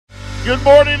Good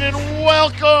morning and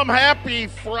welcome. Happy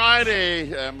Friday.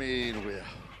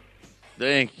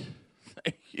 Thank you.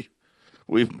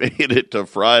 We've made it to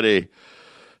Friday.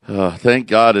 Thank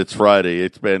God it's Friday.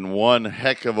 It's been one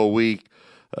heck of a week.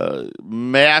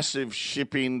 Massive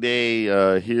shipping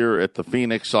day here at the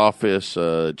Phoenix office.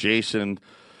 Jason,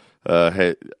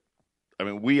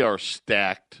 we are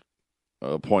stacked.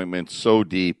 Appointments so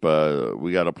deep.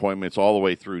 We got appointments all the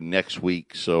way through next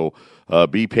week, so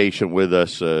be patient with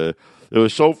us. It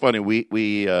was so funny.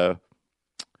 We have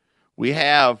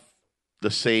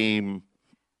the same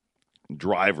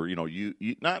driver. You know, you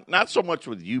not so much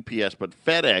with UPS, but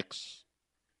FedEx.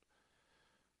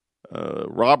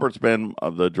 Robert's been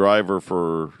the driver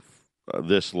for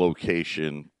this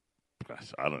location.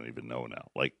 I don't even know now,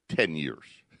 like 10 years.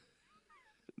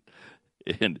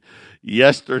 And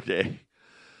yesterday,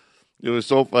 it was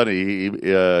so funny.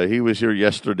 He was here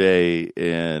yesterday,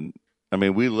 and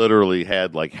we literally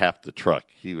had like half the truck.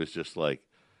 He was just like,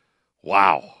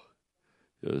 "Wow!"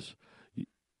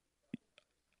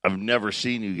 I've never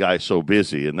seen you guys so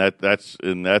busy, and that's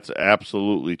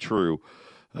absolutely true.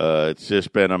 It's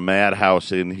just been a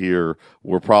madhouse in here.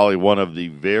 We're probably one of the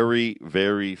very,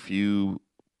 very few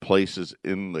places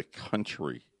in the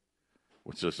country,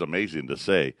 which is amazing to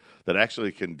say, that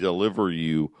actually can deliver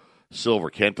you silver.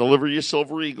 Can't deliver you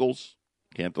silver eagles.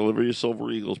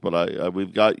 But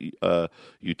we've got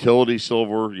utility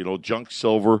silver, junk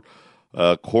silver,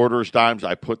 quarters, dimes.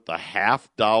 I put the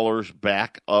 $50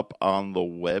 back up on the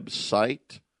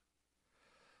website.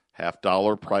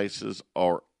 $50 prices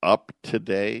are up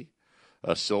today.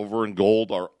 Silver and gold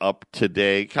are up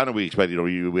today. Kind of we expect,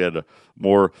 we had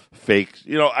more fakes.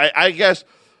 I guess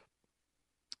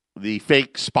the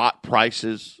fake spot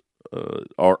prices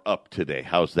are up today.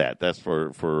 How's that? That's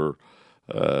for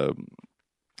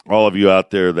all of you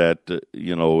out there that,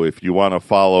 if you want to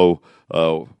follow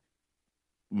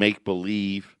make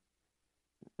believe,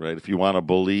 right? If you want to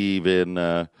believe in,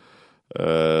 I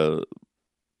don't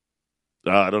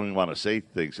even want to say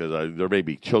things because there may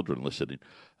be children listening.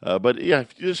 But yeah,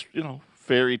 if you just,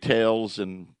 fairy tales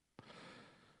and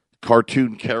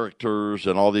cartoon characters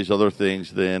and all these other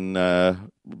things, then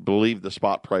believe the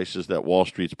spot prices that Wall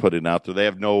Street's putting out there. They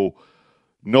have no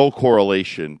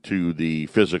correlation to the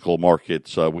physical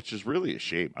markets, which is really a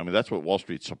shame. That's what Wall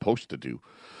Street's supposed to do.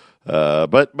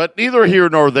 But neither here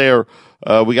nor there.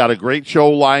 We got a great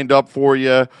show lined up for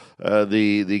you.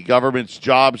 The government's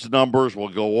jobs numbers, we'll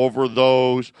go over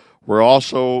those. We're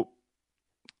also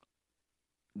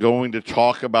going to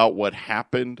talk about what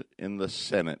happened in the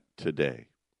Senate today.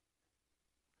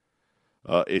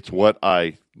 It's what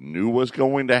I knew was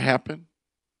going to happen.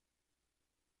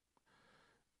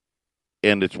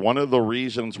 And it's one of the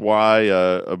reasons why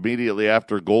immediately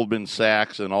after Goldman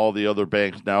Sachs and all the other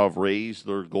banks now have raised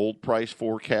their gold price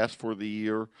forecast for the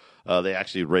year. They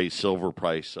actually raised silver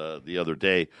price the other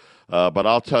day. But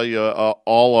I'll tell you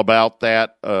all about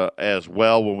that as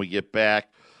well when we get back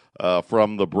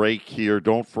from the break here.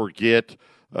 Don't forget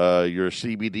your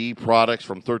CBD products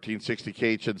from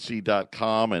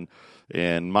 1360khnc.com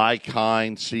and My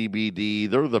Kind CBD.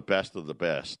 They're the best of the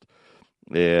best.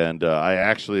 And I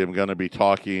actually am going to be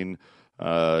talking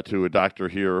to a doctor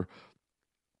here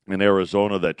in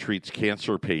Arizona that treats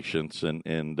cancer patients,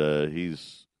 and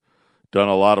he's done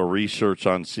a lot of research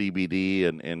on CBD,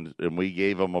 and we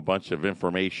gave him a bunch of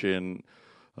information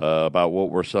about what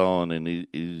we're selling, and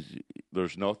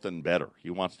there's nothing better. He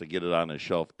wants to get it on his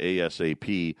shelf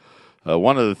ASAP.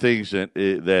 One of the things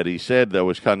that he said that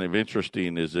was kind of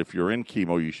interesting is if you're in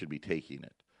chemo, you should be taking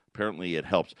it. Apparently it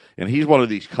helps. And he's one of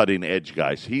these cutting-edge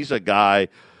guys. He's a guy,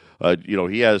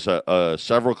 he has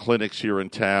several clinics here in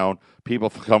town. People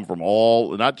come from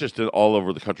not just all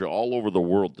over the country, all over the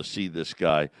world to see this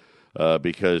guy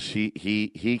because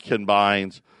he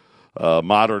combines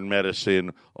modern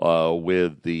medicine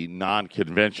with the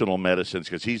non-conventional medicines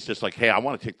because he's just like, hey, I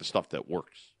want to take the stuff that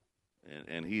works.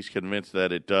 And he's convinced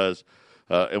that it does.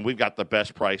 And we've got the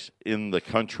best price in the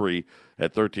country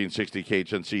at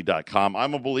 1360khnc.com.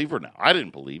 I'm a believer now. I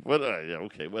didn't believe, but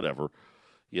okay, whatever.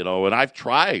 And I've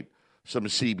tried some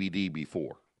CBD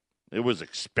before. It was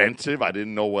expensive. I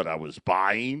didn't know what I was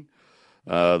buying.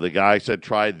 The guy said,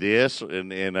 try this,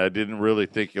 and I didn't really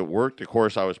think it worked. Of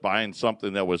course, I was buying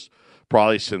something that was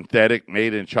probably synthetic,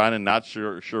 made in China, not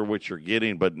sure what you're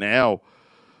getting. But now,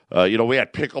 we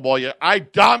had pickleball. Yeah, I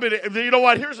dominated. You know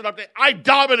what? Here's an update. I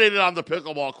dominated on the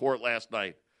pickleball court last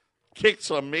night. Kicked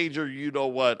some major, I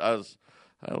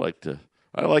like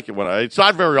it when it's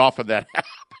not very often that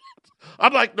happens.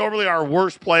 I'm like normally our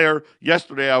worst player.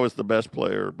 Yesterday I was the best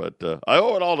player, but I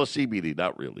owe it all to CBD.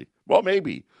 Not really. Well,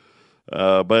 maybe.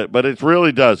 But it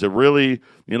really does. It really,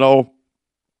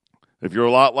 if you're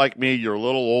a lot like me, you're a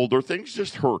little older, things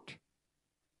just hurt.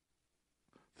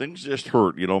 Things just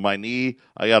hurt. My knee,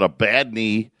 I got a bad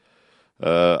knee.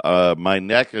 My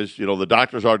neck is, the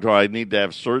doctors are telling me I need to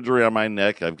have surgery on my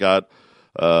neck. I've got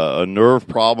a nerve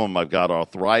problem. I've got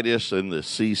arthritis in the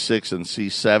C6 and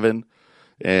C7.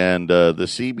 And the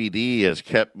CBD has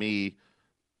kept me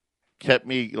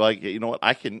like, you know what,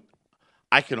 I can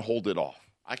hold it off.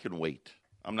 I can wait.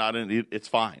 I'm not in it. It's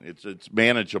fine. It's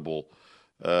manageable.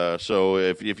 So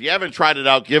if you haven't tried it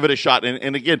out, give it a shot.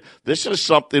 And again, this is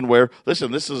something where,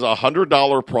 listen, this is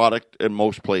 $100 product in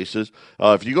most places.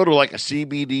 If you go to like a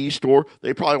CBD store,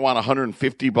 they probably want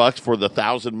 $150 for the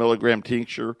 1,000 milligram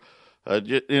tincture.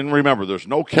 And remember, there's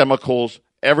no chemicals.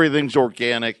 Everything's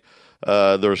organic.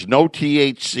 There's no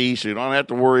THC, so you don't have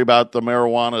to worry about the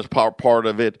marijuana as part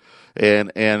of it.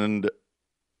 And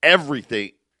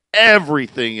everything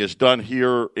is done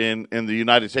here in the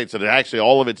United States. And actually,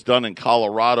 all of it's done in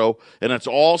Colorado, and it's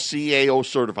all CAO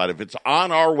certified. If it's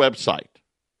on our website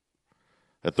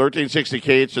at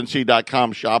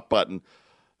 1360khnc.com shop button,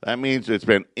 that means it's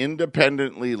been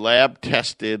independently lab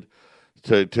tested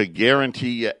to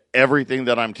guarantee you everything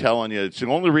that I'm telling you. It's the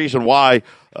only reason why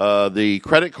the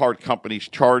credit card companies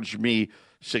charge me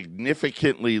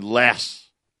significantly less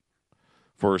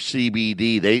for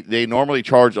CBD. They normally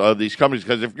charge these companies,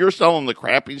 because if you're selling the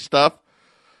crappy stuff,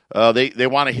 they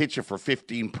want to hit you for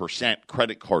 15%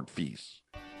 credit card fees.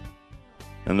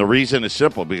 And the reason is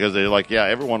simple, because they're like, yeah,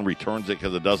 everyone returns it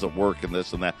because it doesn't work and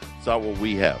this and that. It's not what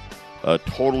we have. A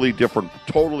totally different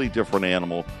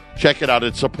animal. Check it out.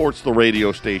 It supports the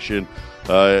radio station,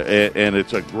 and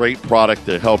it's a great product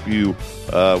to help you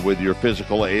with your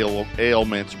physical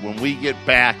ailments. When we get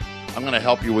back, I'm going to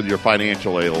help you with your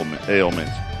financial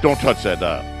ailments. Don't touch that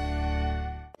dial.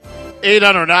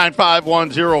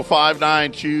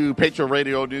 800-951-0592, Patriot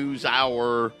Radio News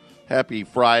Hour. Happy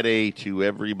Friday to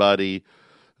everybody.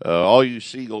 All you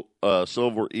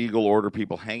Silver Eagle order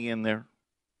people, hang in there.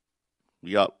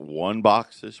 We got one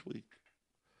box this week.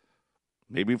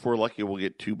 Maybe if we're lucky, we'll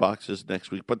get 2 boxes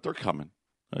next week, but they're coming.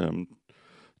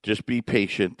 Just be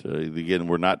patient. Again,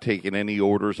 we're not taking any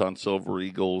orders on Silver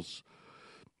Eagles.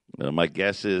 My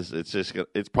guess is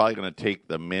it's probably going to take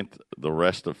the Mint the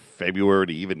rest of February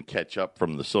to even catch up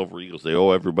from the Silver Eagles. They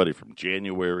owe everybody from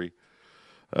January.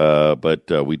 But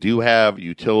we do have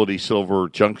utility silver,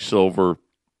 junk silver,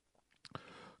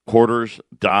 quarters,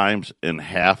 dimes, and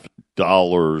half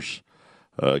dollars.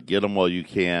 Get them while you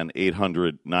can.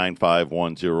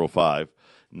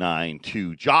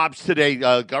 800-951-0592. Jobs today,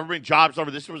 government jobs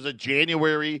number. This was a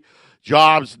January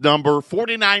jobs number,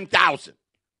 49,000.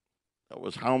 That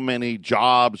was how many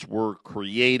jobs were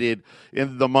created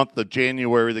in the month of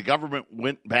January. The government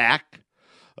went back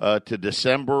to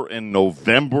December and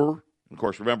November. Of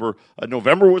course, remember,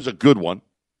 November was a good one.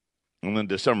 And then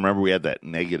December, remember, we had that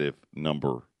negative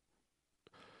number.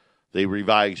 They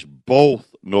revised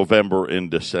both November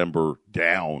and December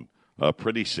down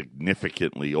pretty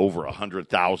significantly, over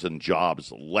 100,000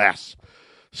 jobs less.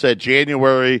 Said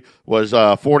January was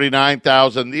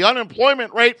 49,000. The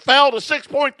unemployment rate fell to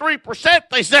 6.3%,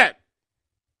 they said.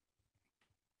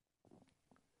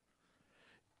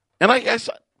 And I guess,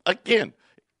 again,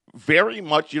 very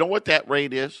much, you know what that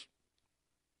rate is?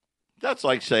 That's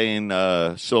like saying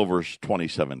silver's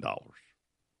 $27,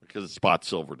 because spot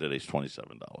silver today is $27.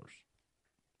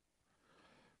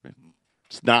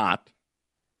 It's not,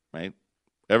 right?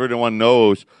 Everyone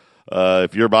knows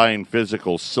if you're buying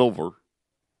physical silver,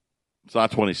 it's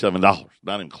not $27, not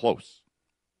even close.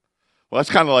 Well, that's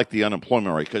kind of like the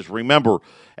unemployment rate, because remember,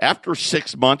 after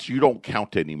 6 months, you don't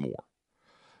count anymore.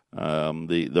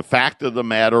 The fact of the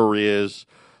matter is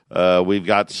we've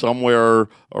got somewhere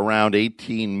around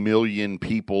 18 million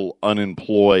people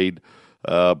unemployed,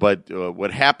 but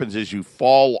what happens is you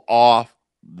fall off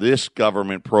this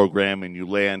government program and you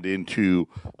land into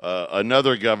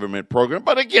another government program.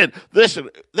 But again,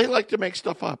 listen, they like to make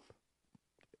stuff up.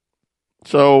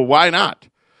 So why not?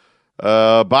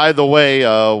 By the way,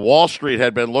 Wall Street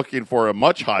had been looking for a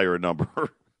much higher number.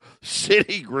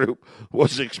 Citigroup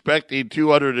was expecting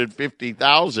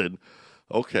 250,000.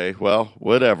 Okay, well,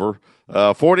 whatever.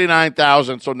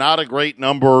 49,000, so not a great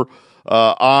number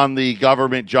on the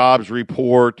government jobs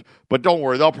report. But don't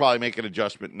worry, they'll probably make an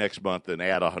adjustment next month and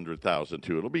add 100,000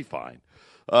 to it. It'll be fine.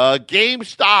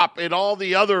 GameStop and all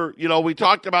the other, we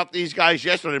talked about these guys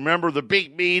yesterday. Remember the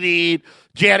big meeting?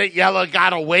 Janet Yellen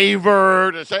got a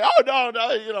waiver to say, oh,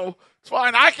 no, it's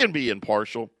fine. I can be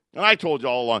impartial. And I told you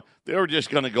all along, they were just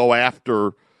going to go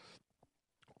after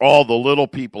all the little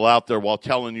people out there while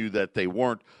telling you that they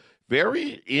weren't.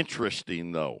 Very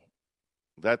interesting, though.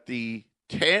 that the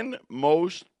 10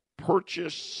 most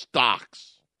purchased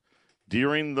stocks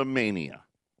during the mania,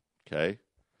 okay,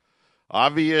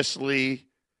 obviously,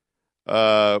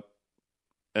 and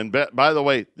by the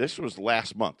way, this was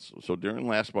last month. So during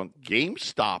last month,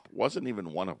 GameStop wasn't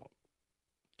even one of them.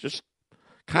 Just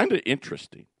kind of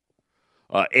interesting.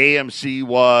 AMC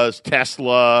was,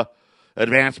 Tesla,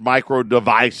 Advanced Micro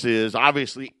Devices,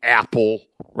 obviously Apple,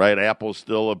 right? Apple's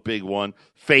still a big one.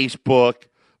 Facebook,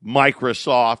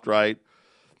 Microsoft, right?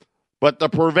 But the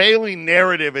prevailing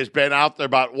narrative has been out there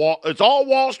about it's all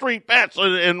Wall Street bets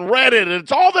and Reddit, and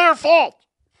it's all their fault.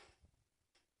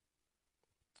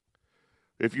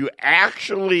 If you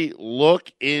actually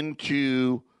look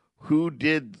into who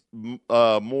did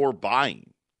more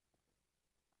buying,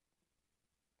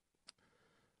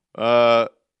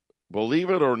 believe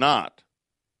it or not,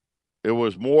 it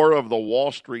was more of the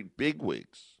Wall Street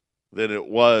bigwigs than it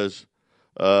was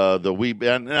the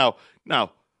Weebend.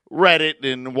 Now, Reddit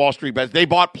and Wall Street bets, they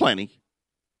bought plenty,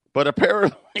 but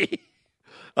apparently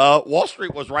Wall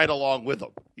Street was right along with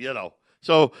them, you know.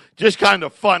 So just kind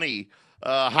of funny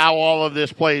how all of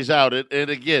this plays out. And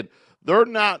again, they're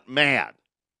not mad.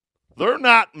 They're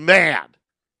not mad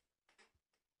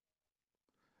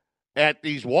at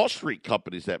these Wall Street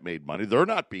companies that made money. They're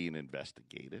not being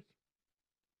investigated.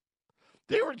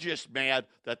 They were just mad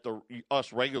that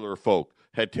us regular folk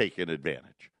had taken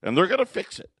advantage. And they're going to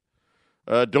fix it.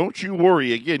 Don't you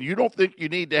worry. Again, you don't think you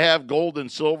need to have gold and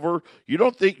silver. You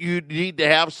don't think you need to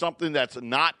have something that's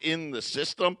not in the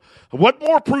system. What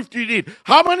more proof do you need?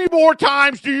 How many more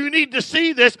times do you need to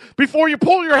see this before you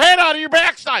pull your head out of your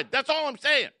backside? That's all I'm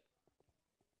saying.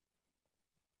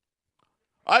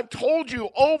 I've told you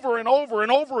over and over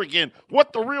and over again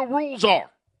what the real rules are.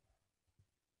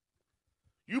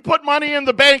 You put money in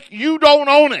the bank, you don't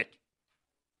own it.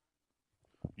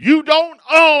 You don't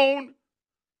own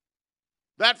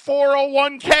that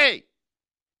 401k.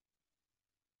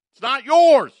 It's not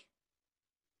yours.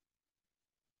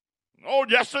 Oh,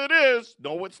 yes, it is.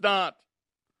 No, it's not.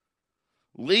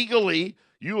 Legally,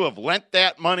 you have lent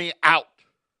that money out.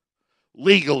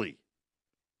 Legally.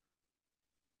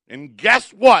 And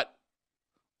guess what?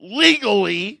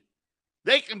 Legally,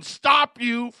 they can stop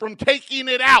you from taking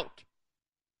it out.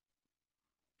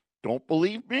 Don't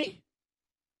believe me?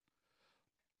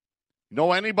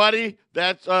 Know anybody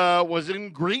that was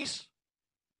in Greece?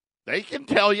 They can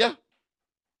tell you.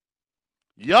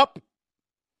 Yup.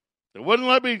 They wouldn't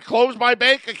let me close my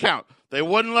bank account. They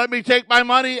wouldn't let me take my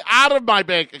money out of my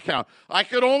bank account. I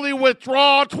could only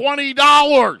withdraw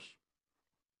 $20.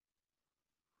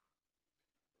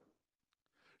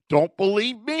 Don't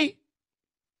believe me?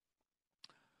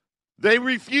 They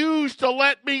refused to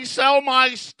let me sell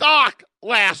my stock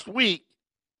last week.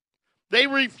 They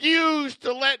refused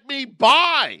to let me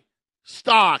buy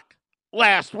stock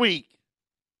last week.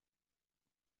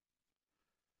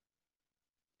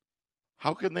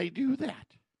 How can they do that?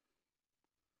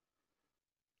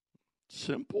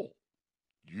 Simple.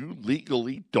 You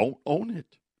legally don't own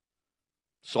it.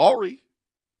 Sorry.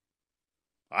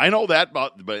 I know that,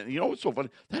 but you know what's so funny?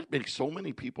 That makes so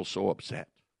many people so upset.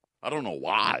 I don't know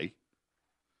why.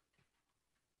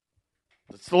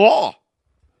 It's the law.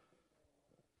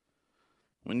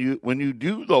 When you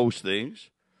do those things,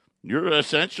 you're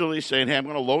essentially saying, hey, I'm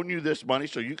going to loan you this money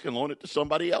so you can loan it to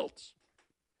somebody else.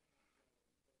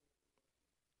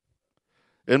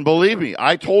 And believe me,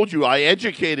 I told you, I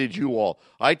educated you all.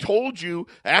 I told you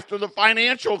after the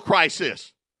financial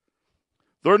crisis,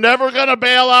 they're never going to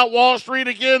bail out Wall Street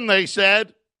again, they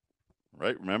said.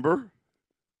 Right, remember?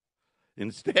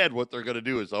 Instead, what they're going to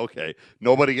do is, okay,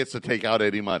 nobody gets to take out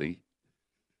any money.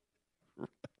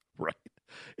 Right.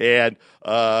 And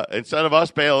instead of us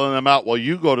bailing them out, well,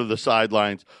 you go to the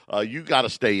sidelines, you got to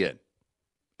stay in.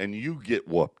 And you get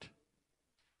whooped.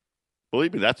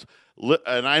 Believe me,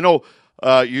 and I know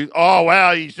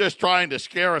he's just trying to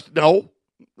scare us. No,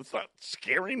 it's not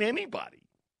scaring anybody.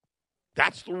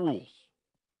 That's the rules.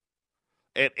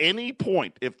 At any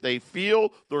point, if they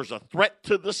feel there's a threat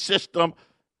to the system,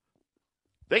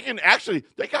 they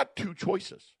got two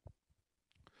choices.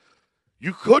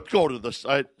 You could go to the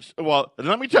side. Well,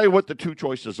 let me tell you what the two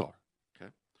choices are. Okay.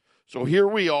 So here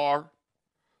we are.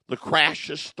 The crash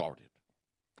has started.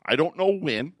 I don't know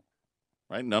when,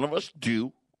 right? None of us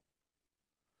do.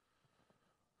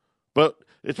 But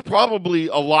it's probably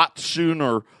a lot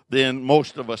sooner than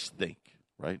most of us think,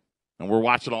 right? And we're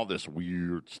watching all this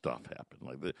weird stuff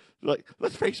happen. Like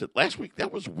let's face it, last week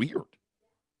that was weird.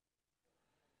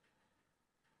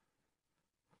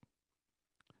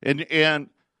 And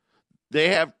they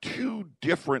have two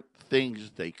different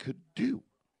things they could do.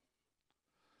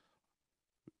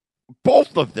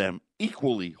 Both of them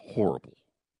equally horrible.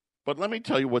 But let me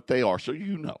tell you what they are so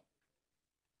you know.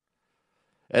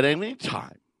 At any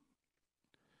time,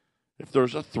 if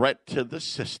there's a threat to the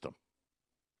system,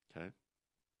 okay,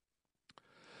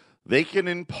 they can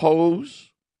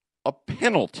impose a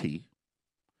penalty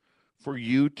for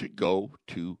you to go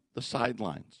to the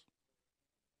sidelines.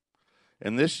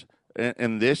 And this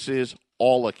is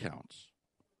all accounts.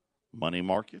 Money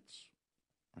markets,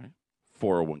 right?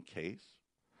 401ks,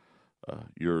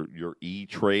 your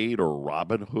E-Trade or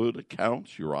Robinhood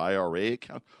accounts, your IRA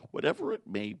account, whatever it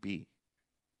may be.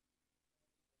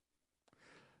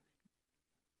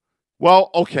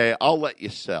 Well, okay, I'll let you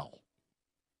sell,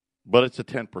 but it's a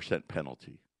 10%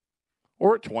 penalty.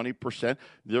 Or at 20%,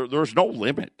 there's no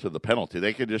limit to the penalty.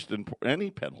 They could just impose any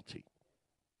penalty.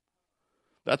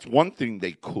 That's one thing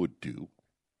they could do.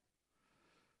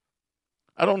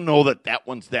 I don't know that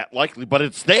one's that likely, but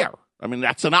it's there. I mean,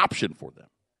 that's an option for them.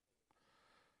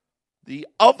 The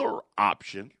other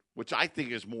option, which I think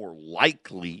is more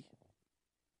likely,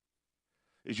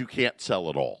 is you can't sell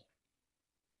at all.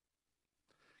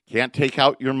 Can't take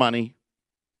out your money.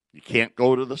 You can't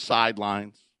go to the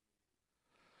sidelines.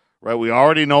 Right? We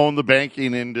already know in the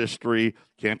banking industry,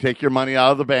 can't take your money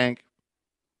out of the bank.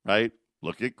 Right?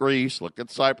 Look at Greece. Look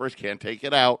at Cyprus. Can't take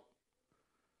it out.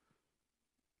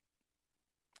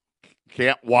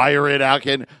 Can't wire it out.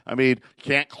 Can't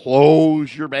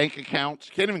close your bank accounts.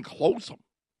 Can't even close them.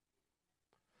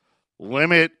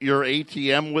 Limit your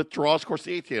ATM withdrawals. Of course,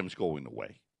 the ATM's going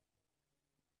away.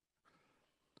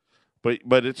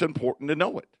 But it's important to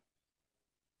know it.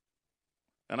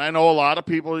 And I know a lot of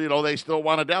people, they still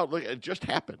want to doubt. Look, it just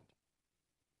happened.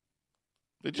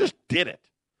 They just did it.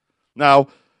 Now,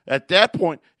 at that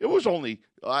point, it was only,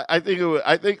 I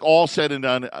think all said and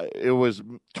done, it was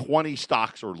 20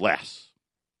 stocks or less,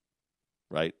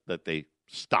 right, that they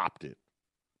stopped it.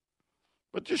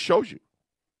 But it just shows you.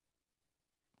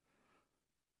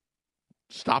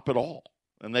 Stop it all.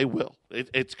 And they will.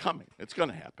 It's coming. It's going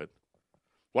to happen.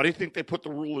 Why do you think they put the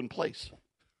rule in place?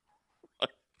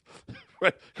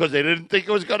 Right? Because they didn't think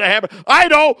it was going to happen. I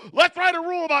know. Let's write a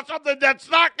rule about something that's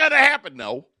not going to happen.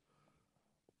 No.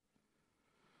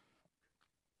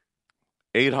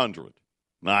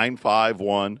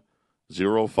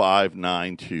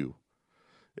 800-951-0592.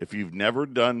 If you've never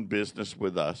done business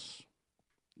with us,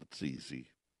 it's easy.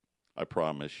 I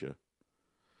promise you.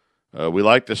 We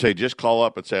like to say, just call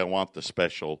up and say, I want the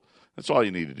special. That's all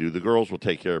you need to do. The girls will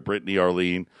take care of Brittany,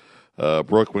 Arlene,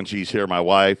 Brooke when she's here, my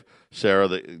wife,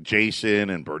 Sarah, Jason,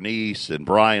 and Bernice, and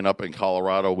Brian up in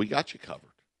Colorado. We got you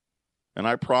covered. And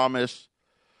I promise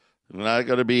there's not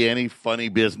going to be any funny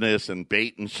business and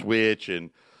bait and switch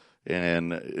and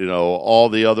all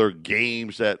the other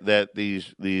games that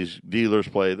these dealers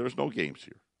play. There's no games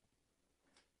here.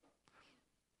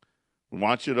 We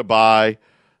want you to buy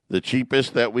the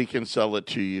cheapest that we can sell it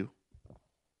to you.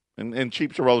 And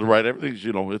cheap's a relative, right? Everything's,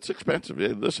 it's expensive.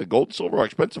 Listen, gold and silver are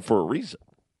expensive for a reason.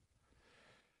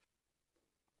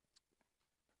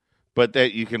 But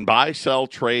that you can buy, sell,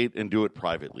 trade, and do it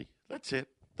privately. That's it.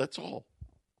 That's all.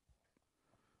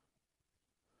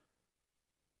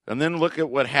 And then look at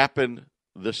what happened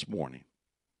this morning.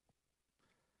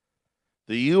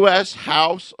 The U.S.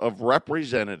 House of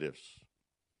Representatives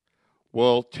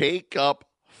will take up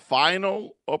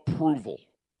final approval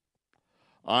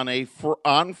on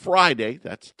Friday,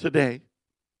 that's today,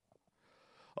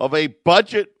 of a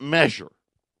budget measure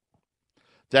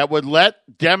that would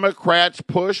let Democrats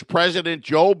push President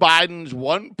Joe Biden's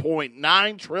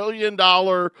 $1.9 trillion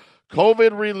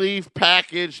COVID relief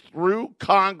package through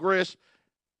Congress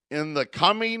in the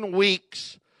coming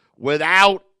weeks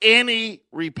without any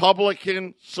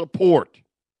Republican support.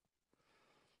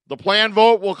 The planned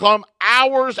vote will come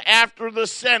hours after the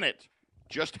Senate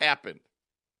just happened.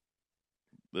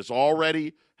 This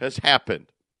already has happened.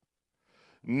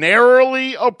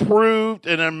 Narrowly approved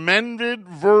an amended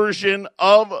version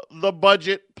of the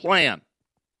budget plan.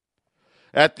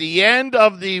 At the end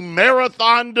of the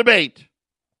marathon debate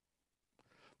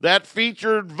that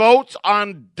featured votes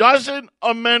on dozens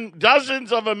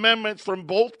of amendments from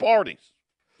both parties.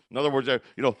 In other words,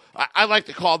 I like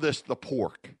to call this the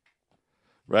pork,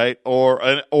 right?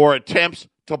 Or attempts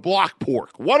to block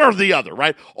pork. One or the other,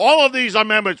 right? All of these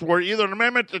amendments were either an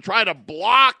amendment to try to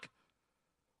block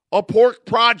a pork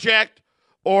project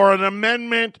or an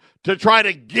amendment to try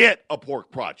to get a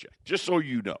pork project, just so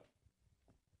you know.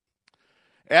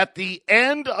 At the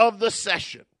end of the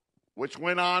session, which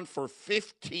went on for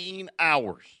 15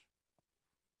 hours,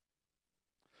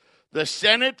 the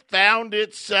Senate found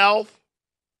itself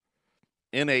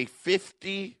in a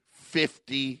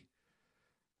 50-50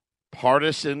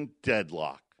 partisan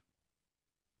deadlock.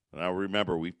 Now,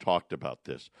 remember, we've talked about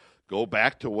this. Go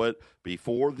back to what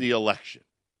before the election,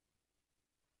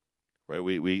 right?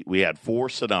 We had 4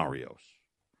 scenarios.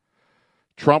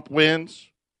 Trump wins.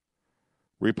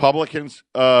 Republicans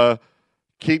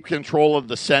keep control of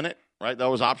the Senate, right? That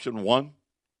was option 1.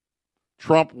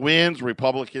 Trump wins.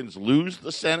 Republicans lose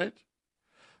the Senate,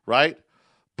 right?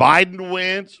 Biden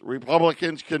wins.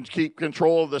 Republicans can keep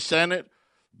control of the Senate.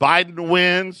 Biden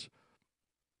wins.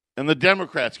 And the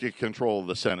Democrats get control of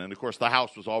the Senate. And, of course, the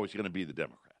House was always going to be the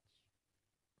Democrats.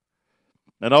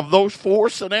 And of those 4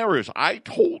 scenarios, I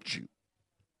told you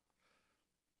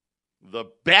the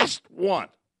best one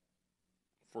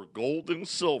for gold and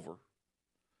silver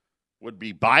would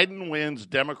be Biden wins,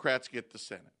 Democrats get the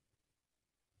Senate.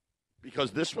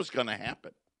 Because this was going to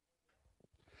happen.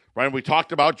 Right? And we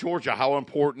talked about Georgia, how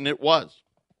important it was.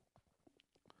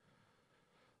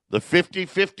 The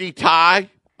 50-50 tie,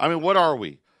 I mean, what are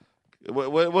we?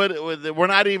 We're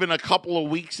not even a couple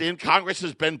of weeks in. Congress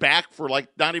has been back for like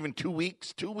not even 2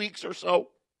 weeks or so.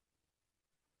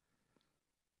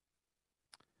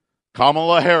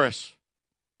 Kamala Harris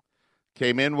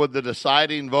came in with the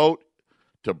deciding vote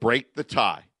to break the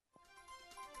tie.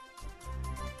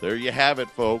 There you have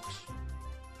it, folks.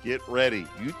 Get ready.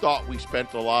 You thought we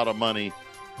spent a lot of money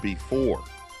before.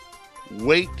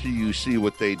 Wait till you see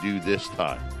what they do this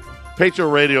time. Patriot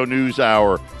Radio News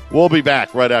Hour. We'll be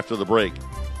back right after the break.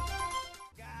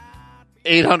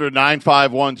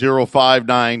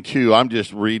 800-951-0592. I'm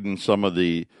just reading some of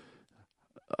the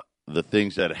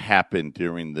things that happened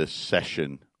during this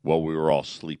session while we were all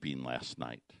sleeping last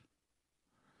night.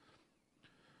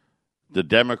 The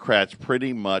Democrats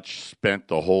pretty much spent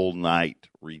the whole night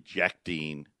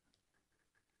rejecting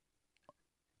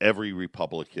every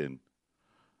Republican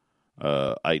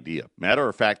idea. Matter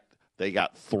of fact, they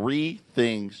got 3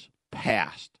 things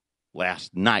passed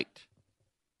last night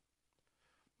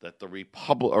that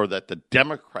the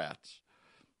Democrats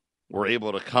were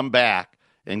able to come back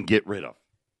and get rid of.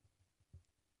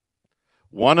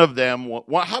 One of them,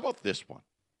 how about this one?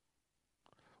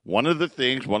 One of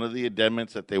the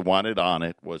amendments that they wanted on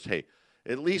it was, hey,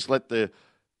 at least let the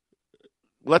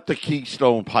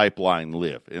Keystone Pipeline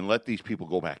live and let these people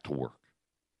go back to work.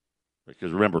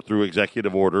 Because remember, through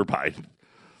executive order, Biden,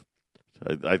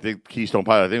 I think Keystone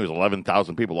Pipeline, I think it was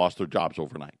 11,000 people lost their jobs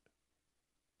overnight.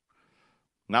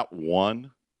 Not one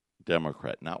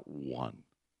Democrat, not one.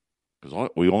 Because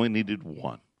we only needed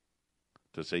one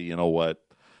to say, you know what,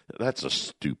 that's a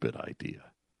stupid idea.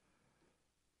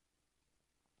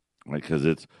 Because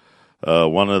it's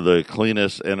one of the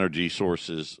cleanest energy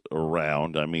sources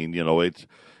around. I mean, you know, I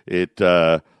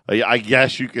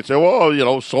guess you could say, well, you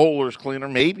know, solar's cleaner,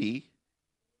 maybe.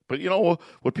 But, you know,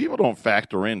 what people don't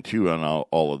factor into on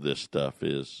all of this stuff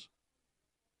is,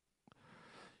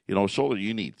 you know, solar,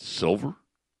 you need silver,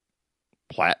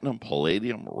 platinum,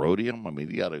 palladium, rhodium. I mean,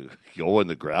 you got to go in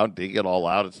the ground, dig it all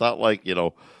out. It's not like, you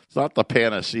know, it's not the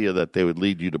panacea that they would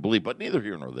lead you to believe, but neither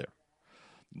here nor there.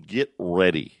 Get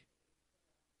ready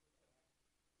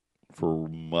for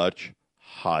much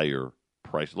higher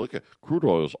price. Look at crude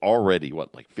oil is already,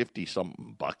 like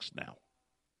 50-something bucks now.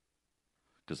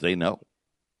 Because they know.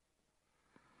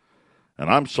 And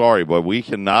I'm sorry, but we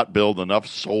cannot build enough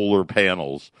solar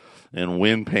panels and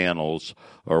wind panels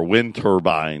or wind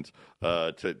turbines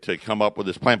to come up with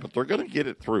this plan. But they're going to get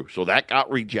it through. So that got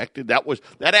rejected. That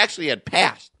actually had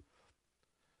passed.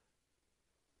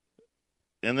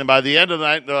 And then by the end of the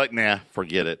night, they're like, nah,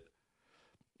 forget it.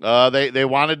 They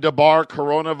wanted to bar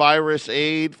coronavirus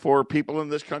aid for people in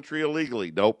this country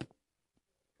illegally. Nope.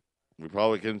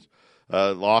 Republicans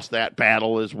lost that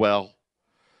battle as well.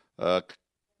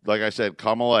 Like I said,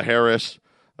 Kamala Harris,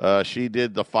 she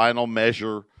did the final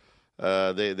measure.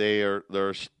 They're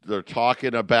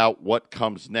talking about what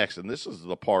comes next, and this is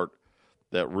the part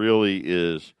that really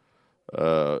is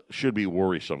should be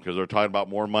worrisome because they're talking about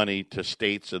more money to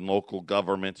states and local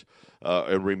governments.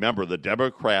 And remember, the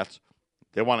Democrats,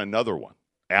 they want another one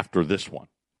after this one.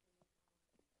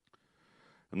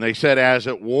 And they said as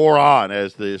it wore on,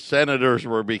 as the senators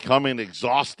were becoming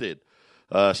exhausted,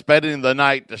 spending the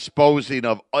night disposing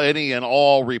of any and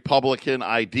all Republican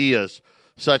ideas,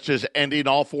 such as ending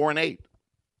all foreign aid.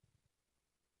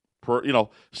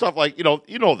 Stuff like,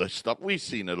 this stuff. We've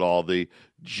seen it all, the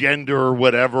gender,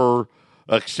 whatever,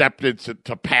 acceptance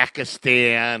to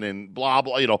Pakistan and blah,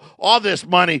 blah, all this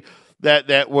money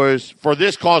that was for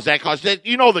this cause, that cause. The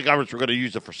governments were going to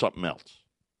use it for something else.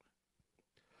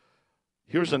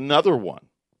 Here's another one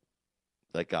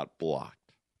that got blocked.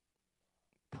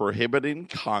 Prohibiting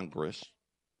Congress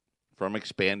from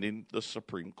expanding the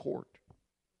Supreme Court.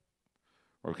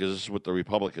 Or because this is what the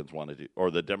Republicans want to do,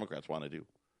 or the Democrats want to do.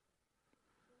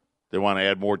 They want to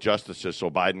add more justices so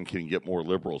Biden can get more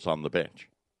liberals on the bench.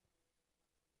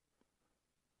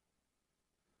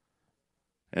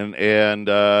 And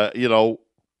you know,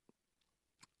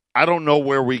 I don't know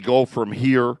where we go from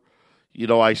here. You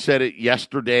know, I said it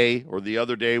yesterday or the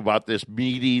other day about this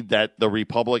meeting that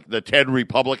the 10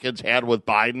 Republicans had with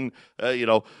Biden,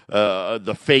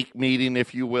 the fake meeting,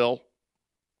 if you will.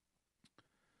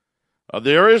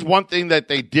 There is one thing that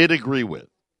they did agree with.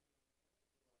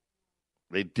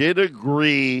 They did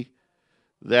agree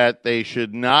that they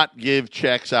should not give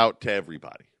checks out to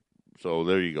everybody. So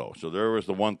there you go. So there was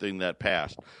the one thing that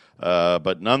passed.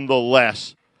 But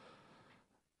nonetheless,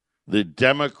 the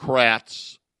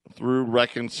Democrats, through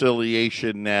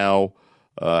reconciliation now,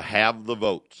 have the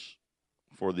votes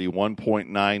for the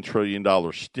 $1.9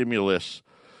 trillion stimulus.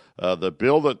 The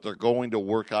bill that they're going to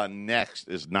work on next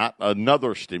is not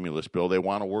another stimulus bill. They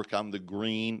want to work on the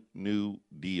Green New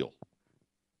Deal.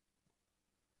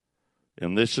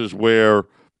 And this is where,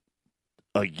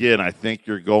 again, I think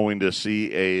you're going to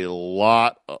see a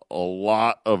lot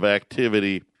of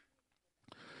activity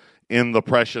in the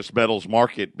precious metals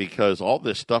market because all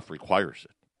this stuff requires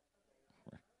it.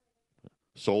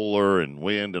 Solar and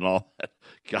wind and all that,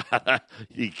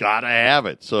 you gotta have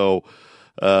it. So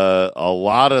a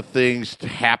lot of things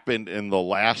happened in the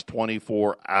last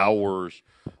 24 hours.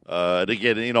 And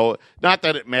again, you know, not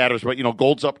that it matters, but, you know,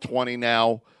 gold's up 20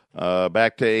 now.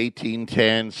 Back to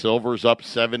 1810, silver's up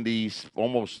 70,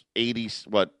 almost 80,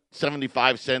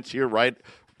 75 cents here, right?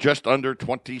 Just under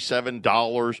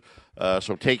 $27.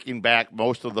 So taking back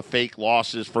most of the fake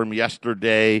losses from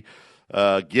yesterday.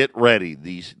 Get ready.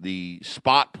 The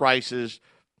spot prices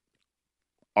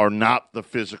are not the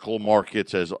physical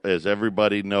markets, as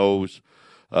everybody knows.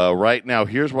 Right now,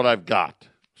 here's what I've got.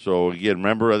 So again,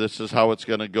 remember, this is how it's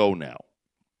going to go now.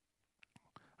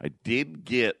 I did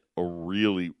get a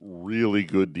really, really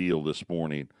good deal this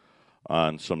morning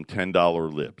on some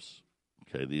 $10 libs.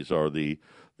 Okay, these are the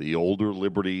older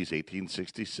Liberties,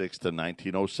 1866 to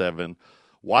 1907.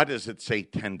 Why does it say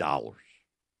 $10?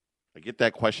 I get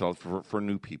that question for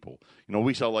new people. You know,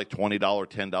 we sell like $20,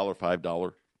 $10,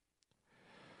 $5.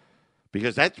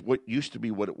 Because that's what used to be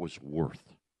what it was worth.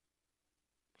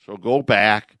 So go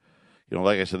back. You know,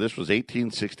 like I said, this was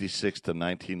 1866 to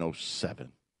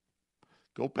 1907.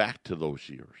 Go back to those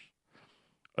years.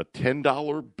 A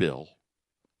 $10 bill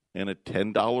and a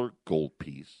 $10 gold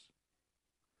piece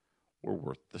were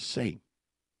worth the same.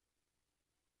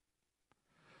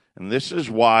 And this is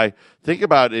why, think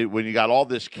about it when you got all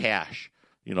this cash,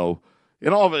 you know,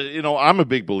 and all of it, you know, I'm a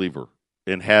big believer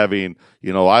in having,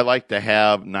 you know, I like to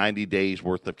have 90 days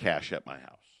worth of cash at my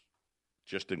house,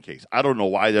 just in case. I don't know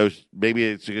why those, maybe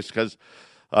it's just because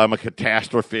I'm a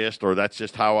catastrophist or that's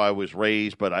just how I was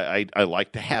raised, but I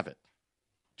like to have it,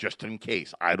 just in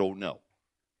case. I don't know.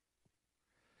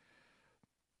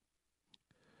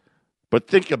 But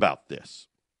think about this.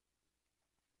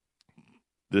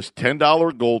 This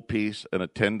 $10 gold piece and a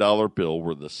 $10 bill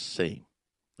were the same.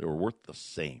 They were worth the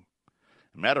same.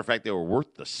 As a matter of fact, they were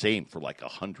worth the same for like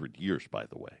 100 years, by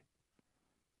the way.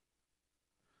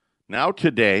 Now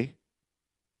today,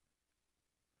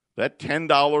 that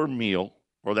 $10 meal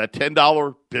or that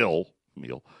 $10 bill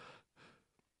meal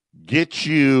gets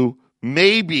you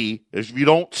maybe, if you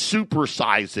don't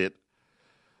supersize it,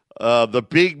 the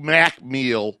Big Mac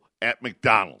meal at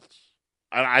McDonald's.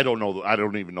 I don't know. I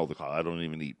don't even know the cost. I don't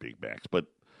even eat Big Macs, but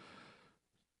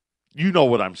you know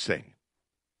what I'm saying.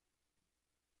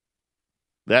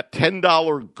 That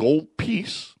 $10 gold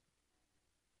piece,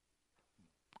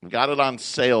 got it on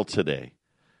sale today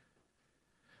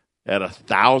at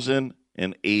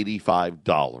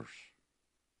 $1,085.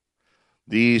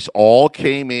 These all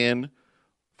came in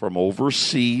from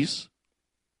overseas.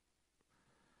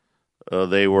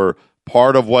 They were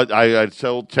part of what I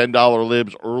sold $10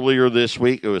 libs earlier this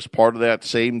week. It was part of that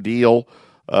same deal.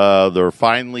 They're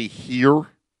finally here.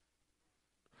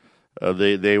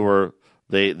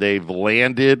 They've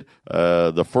landed.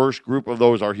 The first group of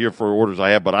those are here for orders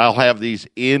I have, but I'll have these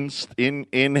in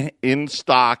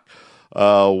stock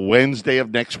Wednesday of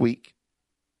next week.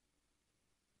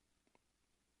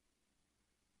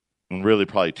 And really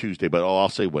probably Tuesday, but I'll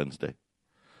say Wednesday.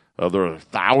 They're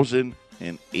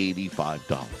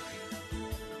 $1,085.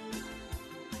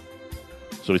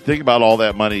 So think about all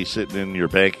that money sitting in your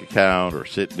bank account or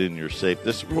sitting in your safe.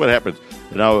 This is what happens.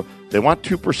 You know, they want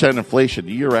 2% inflation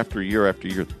year after year after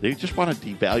year. They just want to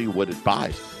devalue what it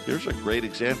buys. Here's a great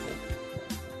example.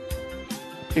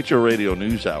 It's your radio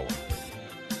news hour.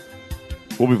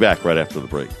 We'll be back right after the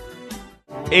break.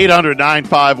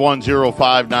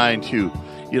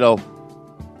 800-951-0592. You know,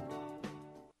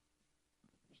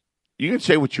 you can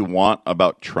say what you want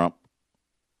about Trump.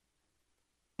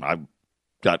 I've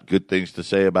got good things to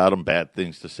say about him, bad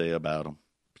things to say about him.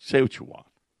 Say what you want.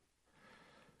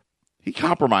 He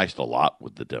compromised a lot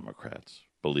with the Democrats,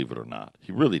 believe it or not.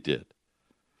 He really did.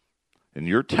 And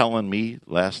you're telling me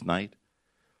last night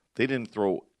they didn't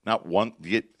throw not one,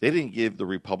 they didn't give the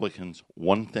Republicans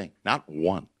one thing, not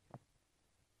one.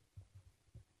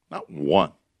 Not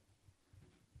one.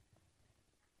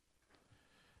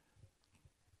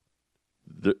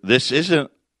 This isn't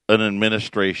an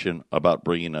administration about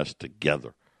bringing us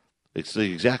together. It's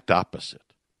the exact opposite.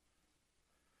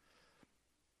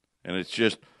 And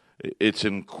it's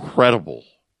incredible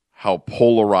how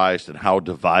polarized and how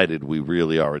divided we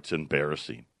really are. It's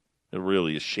embarrassing. It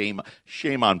really is. Shame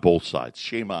on both sides.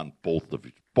 Shame on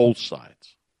both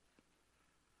sides.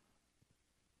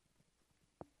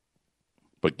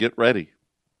 But get ready.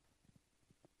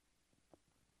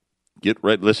 Get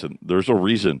ready. Listen, there's a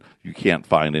reason you can't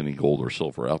find any gold or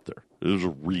silver out there. There's a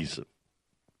reason.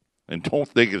 And don't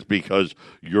think it's because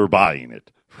you're buying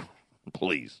it.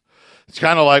 Please. It's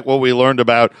kind of like what we learned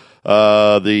about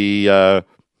the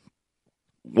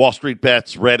Wall Street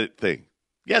Bets Reddit thing.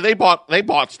 Yeah, they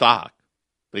bought stock.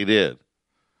 They did.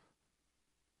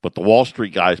 But the Wall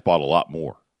Street guys bought a lot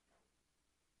more.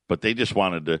 But they just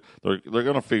wanted to, they're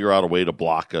going to figure out a way to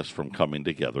block us from coming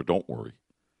together. Don't worry.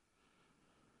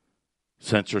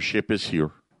 Censorship is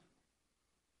here.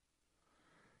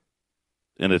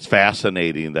 And it's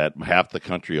fascinating that half the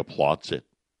country applauds it.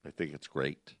 I think it's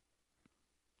great.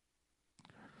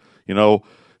 And I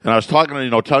was talking,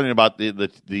 telling you about these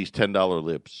 $10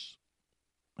 libs.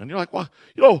 And you're like, well,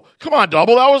 come on,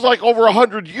 Double. That was like over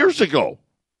 100 years ago.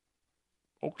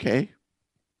 Okay.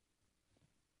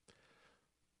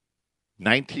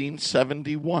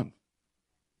 1971.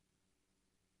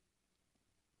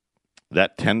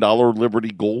 That $10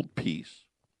 Liberty gold piece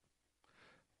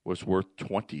was worth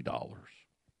 $20.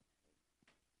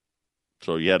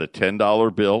 So you had a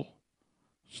 $10 bill,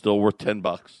 still worth $10,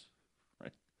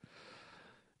 right?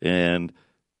 And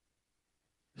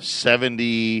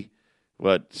 60,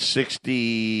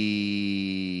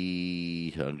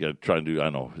 I'm going to try and do, I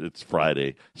know, it's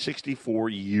Friday. 64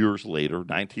 years later,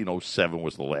 1907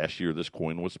 was the last year this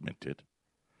coin was minted.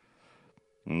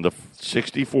 In the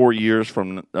 64 years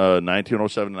from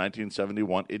 1907 to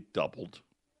 1971, it doubled.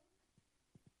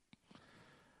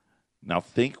 Now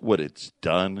think what it's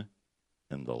done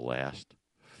in the last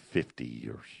 50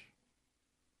 years.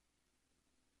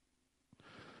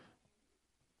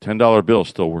 $10 bill is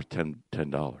still worth $10.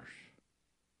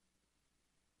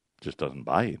 Just doesn't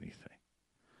buy anything.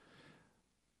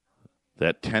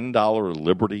 That $10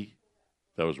 Liberty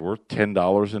that was worth $10 in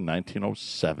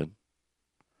 1907,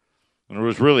 and it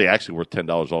was really actually worth $10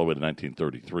 all the way to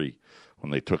 1933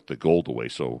 when they took the gold away.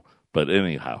 So, but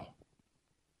anyhow,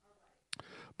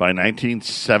 by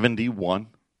 1971,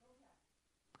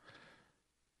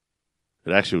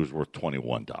 it actually was worth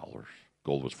 $21.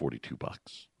 Gold was $42.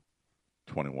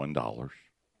 $21.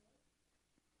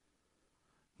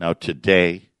 Now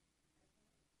today,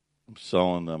 I'm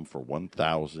selling them for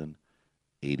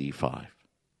 $1,085.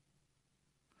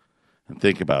 And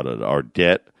think about it. Our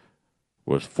debt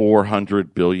was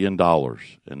 $400 billion in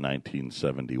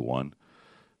 1971.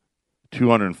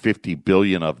 $250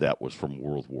 billion of that was from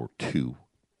World War II.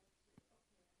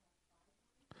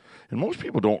 And most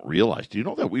people don't realize, do you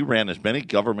know that we ran as many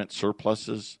government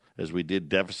surpluses as we did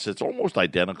deficits, almost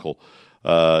identical,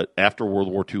 after World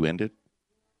War II ended?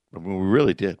 I mean, we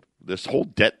really did. This whole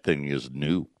debt thing is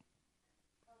new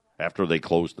after they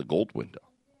closed the gold window.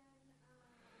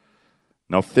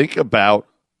 Now think about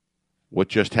what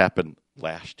just happened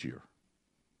last year.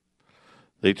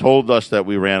 They told us that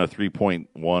we ran a $3.1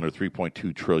 or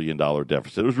 $3.2 trillion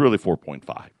deficit. It was really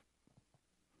 4.5.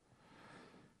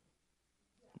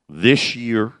 This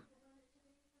year,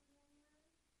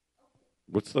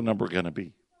 what's the number going to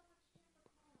be?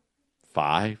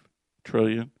 5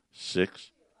 trillion,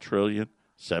 6 trillion,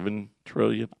 7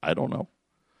 trillion? I don't know.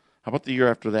 How about the year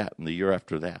after that and the year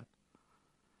after that?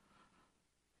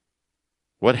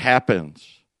 What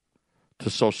happens to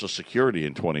Social Security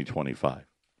in 2025?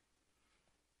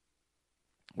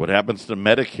 What happens to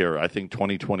Medicare, I think,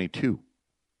 2022?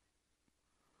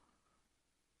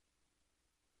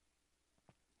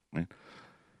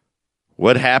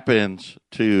 What happens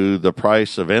to the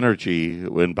price of energy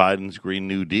when Biden's Green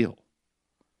New Deal?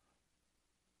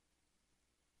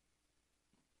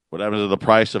 What happens to the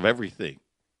price of everything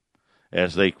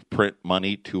as they print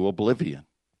money to oblivion?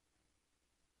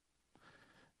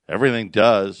 Everything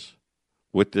does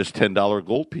what this $10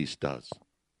 gold piece does.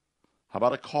 How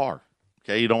about a car?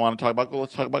 Okay, you don't want to talk about gold?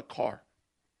 Let's talk about car.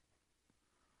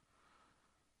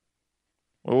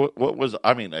 What was,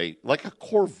 I mean, like a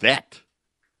Corvette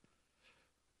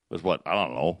was what, I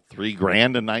don't know, $3,000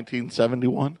 in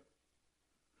 1971?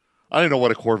 I don't know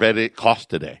what a Corvette it costs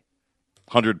today.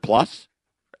 100 plus?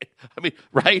 I mean,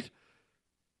 right?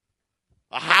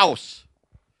 A house,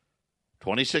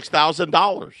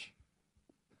 $26,000.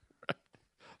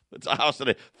 It's a house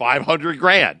today,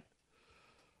 $500,000.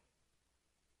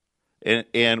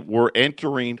 And we're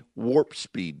entering warp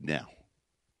speed now.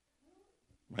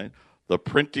 Right? The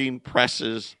printing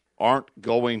presses aren't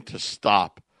going to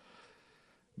stop.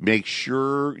 Make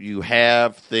sure you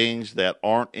have things that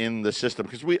aren't in the system.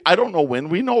 Because I don't know when.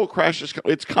 We know a crash is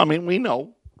it's coming. We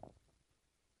know.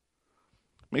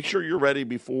 Make sure you're ready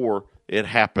before it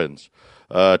happens.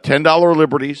 $10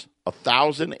 Liberties,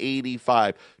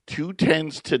 $1,085. 2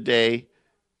 10s today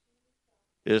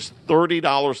is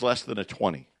 $30 less than a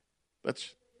 20.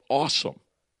 That's awesome.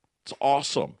 It's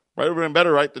awesome. Right? It would have been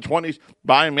better, right? The 20s,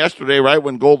 buying them yesterday, right,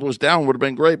 when gold was down would have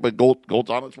been great, but gold's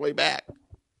on its way back. Of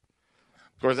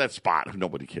course, that spot,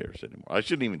 nobody cares anymore. I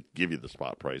shouldn't even give you the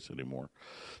spot price anymore.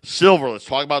 Silver, let's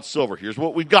talk about silver. Here's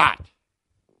what we've got.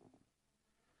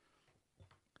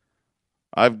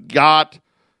 I've got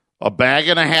a bag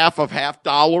and a half of $half.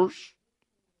 They're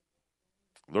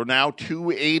now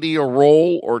 $280 a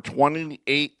roll or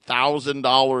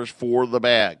 $28,000 for the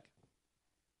bag.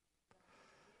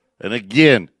 And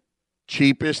again,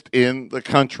 cheapest in the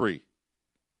country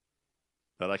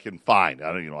that I can find.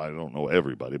 I don't know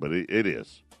everybody, but it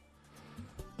is.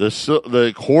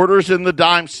 The quarters and the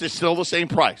dimes is still the same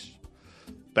price.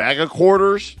 Bag of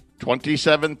quarters,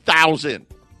 $27,000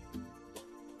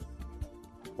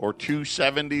 or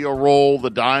 $270 a roll. The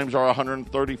dimes are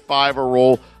 $135 a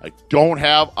roll.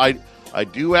 I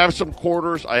do have some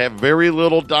quarters. I have very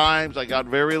little dimes. I got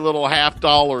very little $half,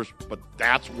 but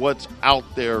that's what's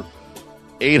out there.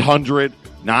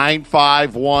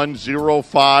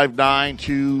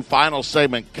 800-951-0592. Final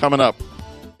segment coming up.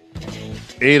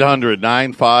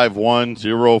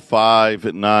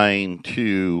 800-951-0592.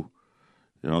 You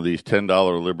know, these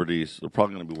 $10 Liberties, they're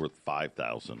probably going to be worth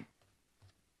 $5,000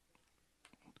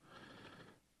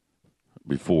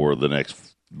 before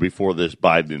this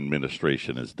Biden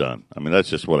administration is done. I mean, that's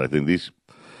just what I think. It's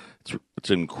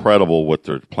incredible what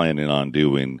they're planning on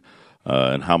doing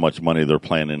and how much money they're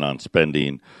planning on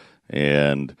spending,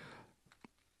 and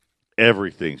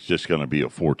everything's just going to be a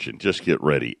fortune. Just get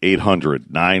ready.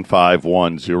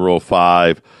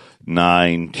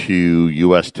 800-951-0592.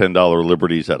 U.S. $10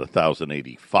 Liberties at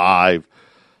 $1,085.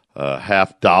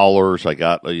 $half. I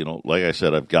got, like I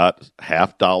said, I've got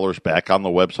 $half back on the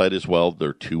website as well.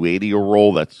 They're $280 a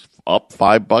roll. That's up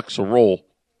 $5 a roll.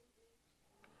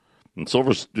 And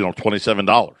silver's,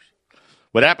 $27.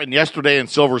 What happened yesterday and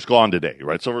silver's gone today,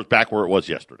 right? Silver's back where it was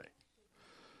yesterday.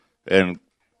 And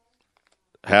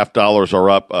 $half are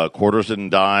up, quarters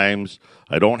and dimes.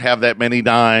 I don't have that many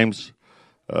dimes.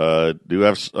 Do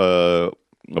have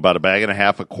about a bag and a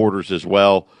half of quarters as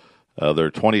well.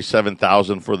 They're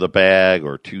 $27,000 for the bag,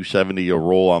 or $270 a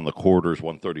roll on the quarters,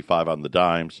 $135 on the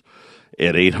dimes.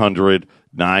 At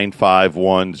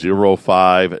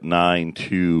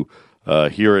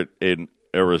 800-951-0592 here in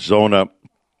Arizona.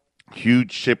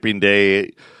 Huge shipping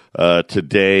day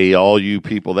today. All you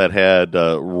people that had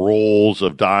rolls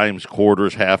of dimes,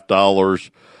 quarters, $half.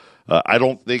 I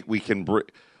don't think we can.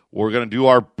 We're going to do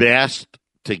our best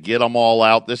to get them all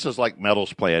out. This is like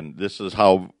Metal's plan. This is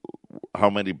how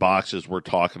many boxes we're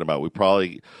talking about. We're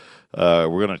going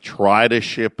to try to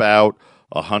ship out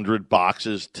 100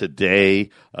 boxes today.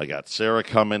 I got Sarah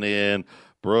coming in,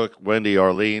 Brooke, Wendy,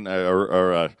 Arlene,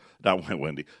 not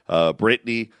Wendy,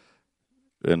 Brittany,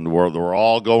 and we're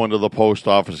all going to the post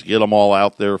office. Get them all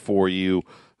out there for you.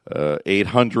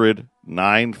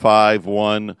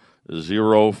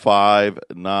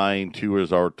 800-951-0592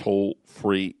 is our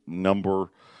toll-free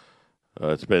number.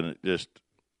 It's been just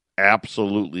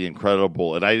absolutely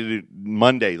incredible. And I did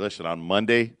on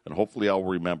Monday, and hopefully I'll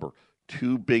remember,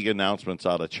 2 big announcements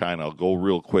out of China. I'll go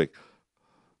real quick.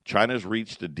 China's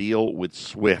reached a deal with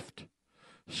SWIFT.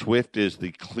 SWIFT is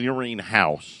the clearing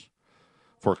house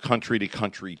for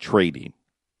country-to-country trading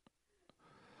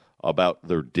about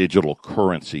their digital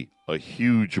currency. A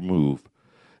huge move.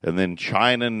 And then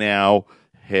China now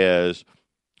has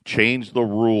changed the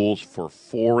rules for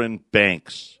foreign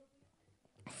banks.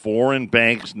 Foreign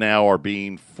banks now are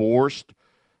being forced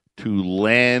to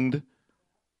lend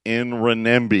in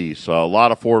renminbi. So a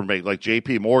lot of foreign banks, like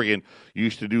J.P. Morgan,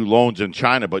 used to do loans in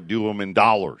China, but do them in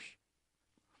dollars.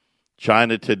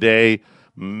 China today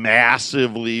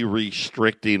massively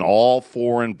restricting all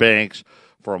foreign banks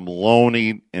from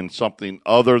loaning in something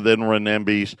other than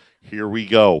renminbis. Here we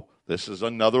go. This is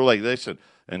another, listen,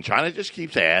 And China just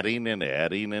keeps adding and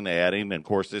adding and adding. And, of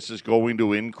course, this is going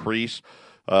to increase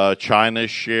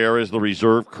China's share as the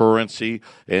reserve currency.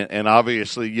 And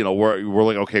obviously, you know, we're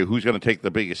like, okay, who's going to take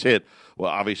the biggest hit?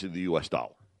 Well, obviously the U.S.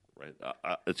 dollar, right?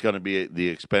 It's going to be at the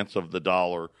expense of the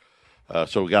dollar.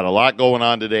 So we got a lot going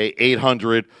on today.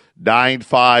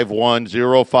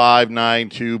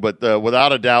 800-951-0592. But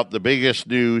without a doubt, the biggest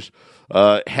news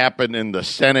happened in the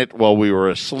Senate while we were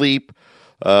asleep.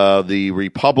 The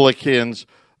Republicans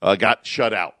got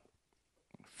shut out.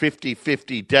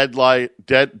 50-50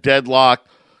 deadlock.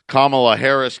 Kamala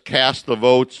Harris cast the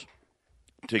votes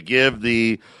to give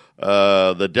the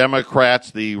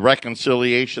Democrats the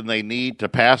reconciliation they need to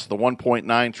pass the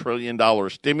 $1.9 trillion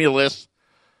stimulus,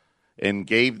 and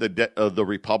gave the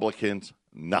Republicans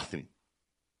nothing.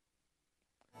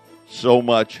 So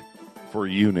much for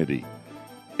unity.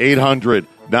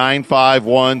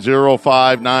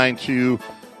 800-951-0592.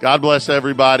 God bless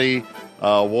everybody.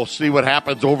 We'll see what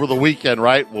happens over the weekend,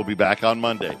 right? We'll be back on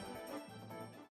Monday.